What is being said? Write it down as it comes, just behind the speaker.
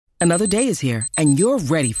Another day is here, and you're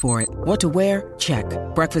ready for it. What to wear? Check.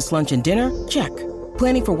 Breakfast, lunch, and dinner? Check.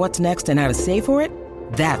 Planning for what's next and how to save for it?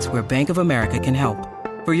 That's where Bank of America can help.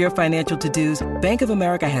 For your financial to-dos, Bank of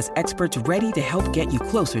America has experts ready to help get you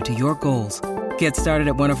closer to your goals. Get started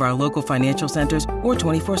at one of our local financial centers or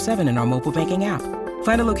 24/7 in our mobile banking app.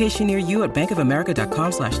 Find a location near you at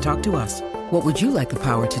bankofamerica.com/talktous. What would you like the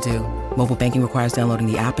power to do? Mobile banking requires downloading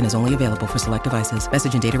the app and is only available for select devices.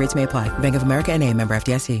 Message and data rates may apply. Bank of America N.A., member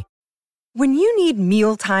FDIC. When you need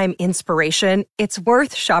mealtime inspiration, it's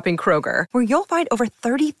worth shopping Kroger, where you'll find over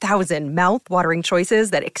 30,000 mouth-watering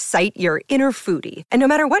choices that excite your inner foodie. And no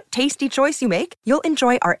matter what tasty choice you make, you'll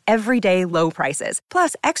enjoy our everyday low prices,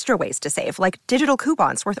 plus extra ways to save, like digital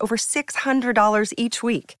coupons worth over $600 each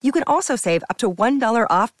week. You can also save up to $1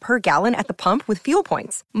 off per gallon at the pump with fuel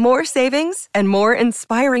points. More savings and more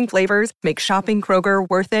inspiring flavors make shopping Kroger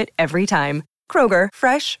worth it every time. Kroger,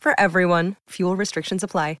 fresh for everyone. Fuel restrictions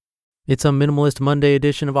apply. It's a Minimalist Monday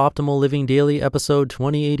edition of Optimal Living Daily, episode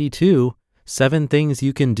 2082, 7 Things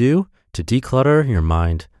You Can Do to Declutter Your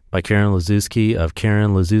Mind, by Karen Lazuski of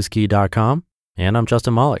KarenLazuski.com. And I'm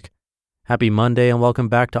Justin Malik. Happy Monday and welcome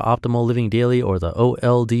back to Optimal Living Daily, or the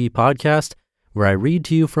OLD podcast, where I read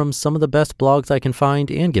to you from some of the best blogs I can find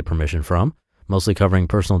and get permission from, mostly covering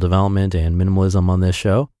personal development and minimalism on this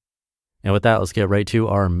show. And with that, let's get right to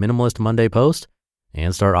our Minimalist Monday post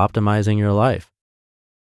and start optimizing your life.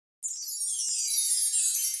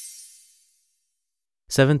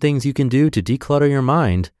 7 Things You Can Do to Declutter Your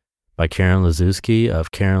Mind, by Karen Lazuski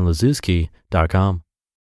of KarenLazuski.com.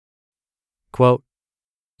 Quote,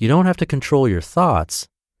 "You don't have to control your thoughts.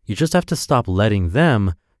 You just have to stop letting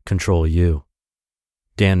them control you."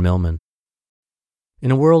 Dan Millman.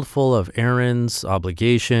 In a world full of errands,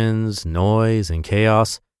 obligations, noise, and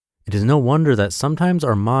chaos, it is no wonder that sometimes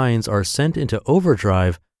our minds are sent into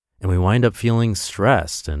overdrive and we wind up feeling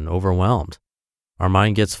stressed and overwhelmed. Our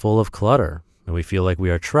mind gets full of clutter, and we feel like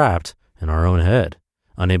we are trapped in our own head,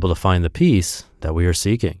 unable to find the peace that we are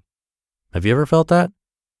seeking. Have you ever felt that?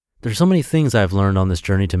 There's so many things I've learned on this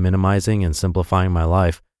journey to minimizing and simplifying my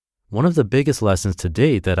life. One of the biggest lessons to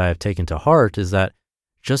date that I have taken to heart is that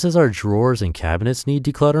just as our drawers and cabinets need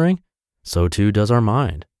decluttering, so too does our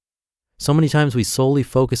mind. So many times we solely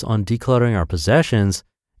focus on decluttering our possessions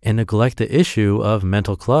and neglect the issue of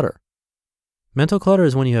mental clutter. Mental clutter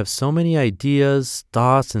is when you have so many ideas,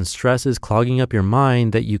 thoughts, and stresses clogging up your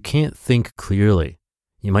mind that you can't think clearly.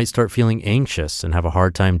 You might start feeling anxious and have a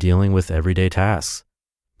hard time dealing with everyday tasks.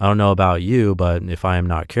 I don't know about you, but if I am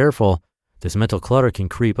not careful, this mental clutter can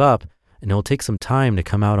creep up and it will take some time to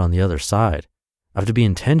come out on the other side. I have to be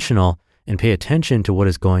intentional and pay attention to what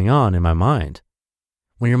is going on in my mind.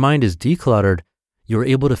 When your mind is decluttered, you are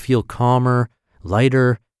able to feel calmer,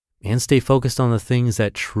 lighter, and stay focused on the things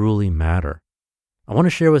that truly matter. I want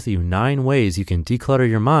to share with you 9 ways you can declutter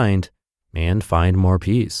your mind and find more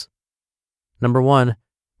peace. Number 1,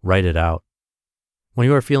 write it out. When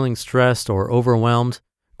you are feeling stressed or overwhelmed,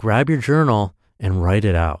 grab your journal and write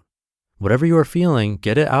it out. Whatever you are feeling,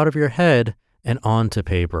 get it out of your head and onto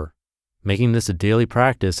paper. Making this a daily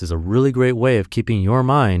practice is a really great way of keeping your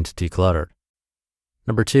mind decluttered.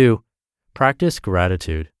 Number 2, practice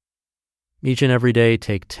gratitude. Each and every day,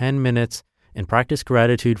 take 10 minutes and practice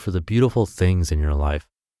gratitude for the beautiful things in your life.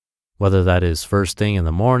 Whether that is first thing in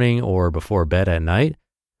the morning or before bed at night,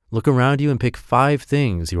 look around you and pick 5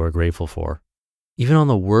 things you are grateful for. Even on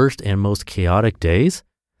the worst and most chaotic days,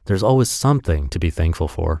 there's always something to be thankful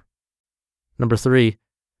for. Number 3,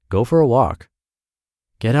 go for a walk.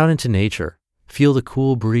 Get out into nature, feel the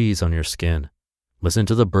cool breeze on your skin, listen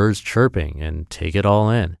to the birds chirping, and take it all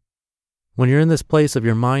in. When you're in this place of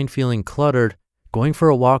your mind feeling cluttered, going for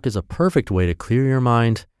a walk is a perfect way to clear your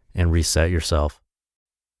mind and reset yourself.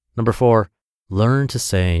 Number 4, learn to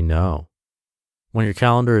say no. When your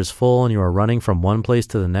calendar is full and you are running from one place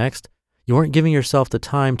to the next, you aren't giving yourself the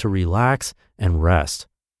time to relax and rest.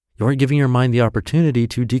 You aren't giving your mind the opportunity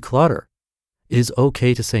to declutter. It is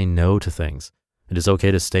okay to say no to things. It is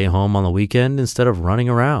okay to stay home on the weekend instead of running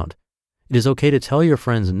around. It is okay to tell your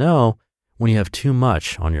friends no when you have too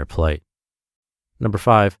much on your plate. Number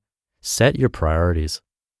 5, set your priorities.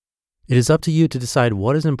 It is up to you to decide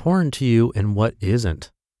what is important to you and what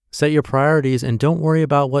isn't. Set your priorities and don't worry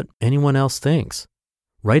about what anyone else thinks.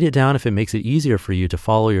 Write it down if it makes it easier for you to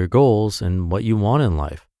follow your goals and what you want in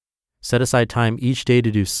life. Set aside time each day to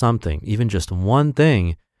do something, even just one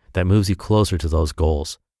thing, that moves you closer to those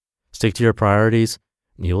goals. Stick to your priorities,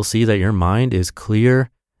 and you will see that your mind is clear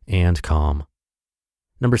and calm.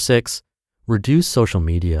 Number 6, reduce social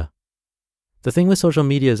media. The thing with social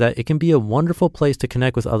media is that it can be a wonderful place to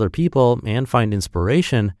connect with other people and find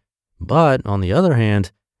inspiration, but on the other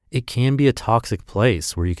hand, it can be a toxic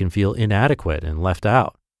place where you can feel inadequate and left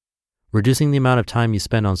out. Reducing the amount of time you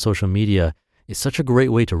spend on social media is such a great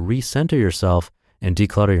way to recenter yourself and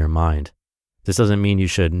declutter your mind. This doesn't mean you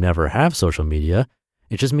should never have social media.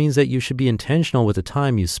 It just means that you should be intentional with the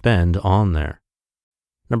time you spend on there.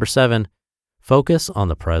 Number 7, focus on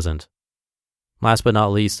the present. Last but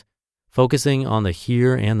not least, focusing on the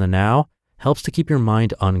here and the now helps to keep your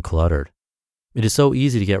mind uncluttered. It is so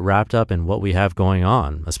easy to get wrapped up in what we have going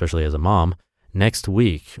on, especially as a mom, next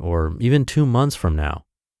week or even 2 months from now.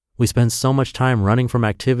 We spend so much time running from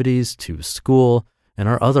activities to school and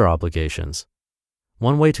our other obligations.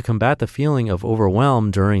 One way to combat the feeling of overwhelm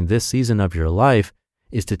during this season of your life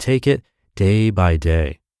is to take it day by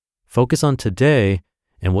day. Focus on today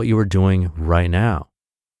and what you are doing right now.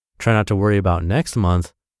 Try not to worry about next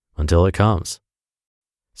month until it comes.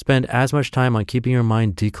 Spend as much time on keeping your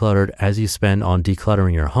mind decluttered as you spend on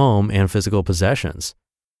decluttering your home and physical possessions.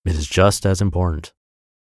 It is just as important.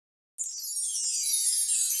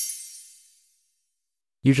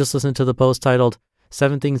 You just listened to the post titled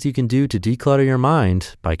 7 Things You Can Do to Declutter Your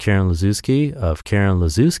Mind by Karen Lozewski of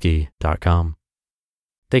KarenLozewski.com.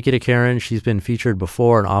 Thank you to Karen. She's been featured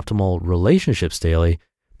before in Optimal Relationships Daily,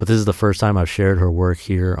 but this is the first time I've shared her work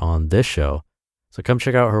here on this show. So come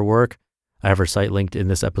check out her work. I have her site linked in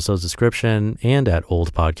this episode's description and at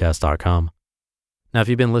oldpodcast.com. Now, if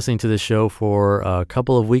you've been listening to this show for a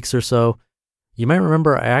couple of weeks or so, you might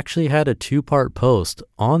remember I actually had a 2-part post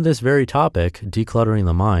on this very topic, decluttering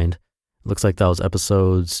the mind. It looks like that was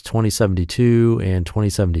episodes 2072 and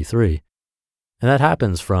 2073. And that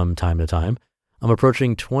happens from time to time. I'm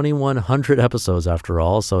approaching 2,100 episodes after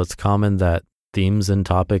all, so it's common that themes and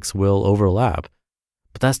topics will overlap.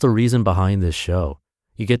 But that's the reason behind this show.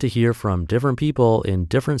 You get to hear from different people in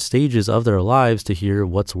different stages of their lives to hear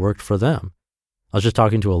what's worked for them. I was just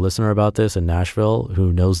talking to a listener about this in Nashville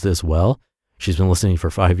who knows this well. She's been listening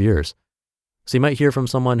for 5 years. So you might hear from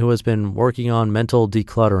someone who has been working on mental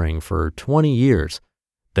decluttering for 20 years,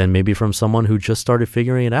 then maybe from someone who just started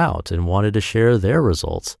figuring it out and wanted to share their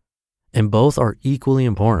results. And both are equally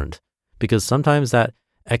important because sometimes that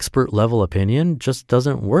expert level opinion just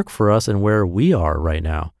doesn't work for us and where we are right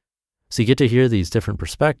now. So you get to hear these different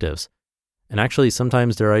perspectives. And actually,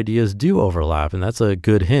 sometimes their ideas do overlap, and that's a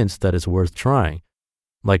good hint that it's worth trying.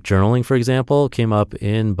 Like journaling, for example, came up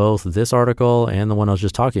in both this article and the one I was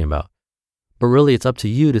just talking about. But really, it's up to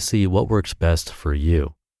you to see what works best for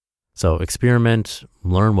you. So experiment,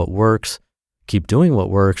 learn what works, keep doing what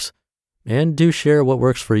works, and do share what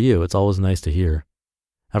works for you. It's always nice to hear.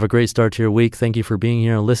 Have a great start to your week. Thank you for being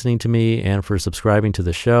here and listening to me and for subscribing to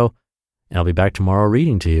the show. And I'll be back tomorrow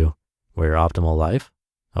reading to you where your optimal life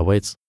awaits.